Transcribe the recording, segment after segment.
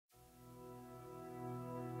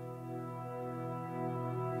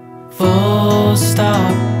Full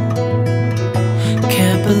stop.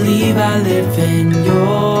 Can't believe I live in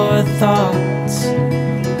your thoughts.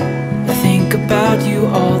 I think about you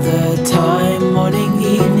all the time, morning,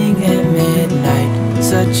 evening and midnight.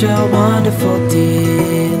 Such a wonderful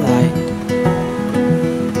delight.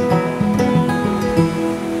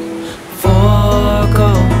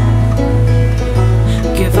 Forgo,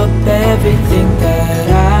 give up everything that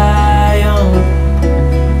I own.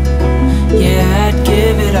 Yeah, I'd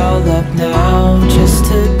give it all up now, just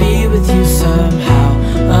to be with you somehow.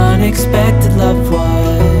 Unexpected love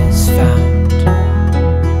was found.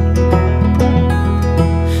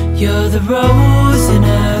 You're the rose in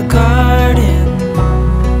a garden,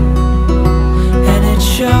 and it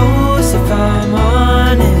shows if I'm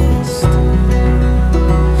honest.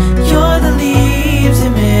 You're the leaves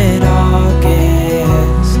in mid-August,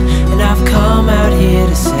 and I've come out here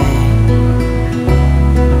to say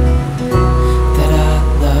that I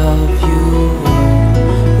love you.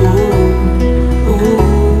 Ooh, ooh,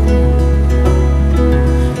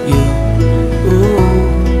 you, ooh,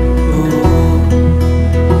 ooh.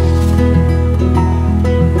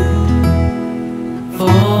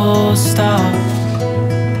 Full stop.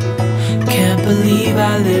 Can't believe I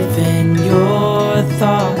live in your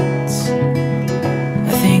thoughts.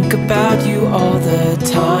 I think about you all the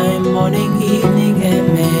time, morning, evening and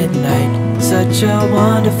midnight. Such a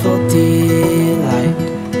wonderful delight.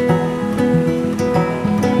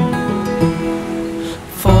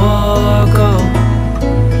 Forgo,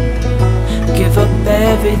 give up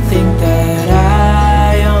everything that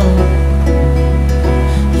I own.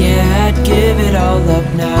 Yeah, I'd give it all up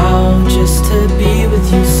now, just to be with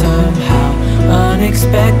you somehow.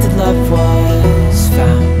 Unexpected love was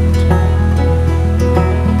found.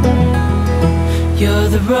 You're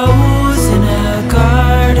the rose in a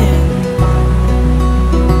garden,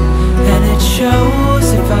 and it shows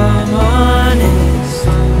if I'm honest.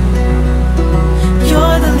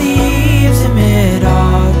 You're the leaves in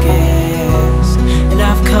mid-August, and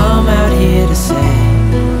I've come out here to say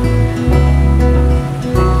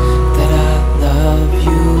that I love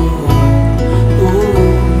you. Ooh,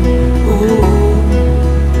 ooh,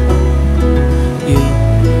 you,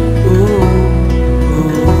 ooh,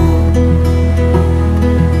 ooh.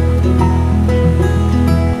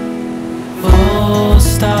 Full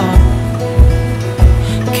stop.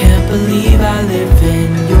 Can't believe I live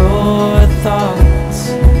in your thoughts.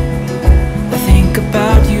 I think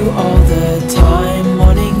about you all the time,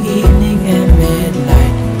 morning, evening and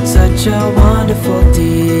midnight. Such a wonderful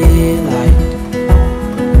delight.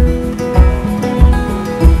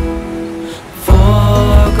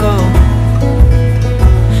 Forgo,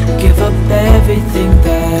 give up everything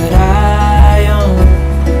that I own.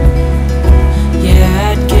 Yeah,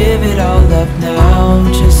 I'd give it all up now,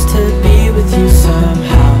 just to be with you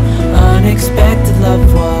somehow. Unexpected love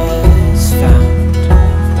was found.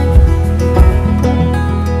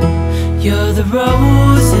 You're the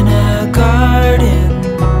rose in a garden,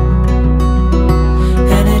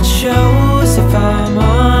 and it shows if I'm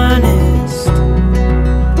honest.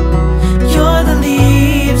 You're the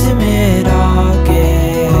leaves in mid-August,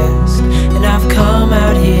 and I've come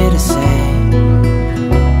out here to say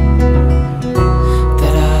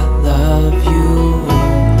that I love you.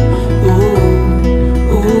 Ooh,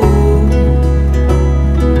 ooh,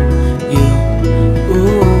 you,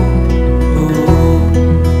 ooh, ooh.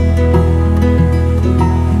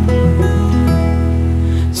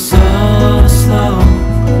 So slow,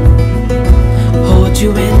 hold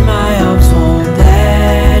you in my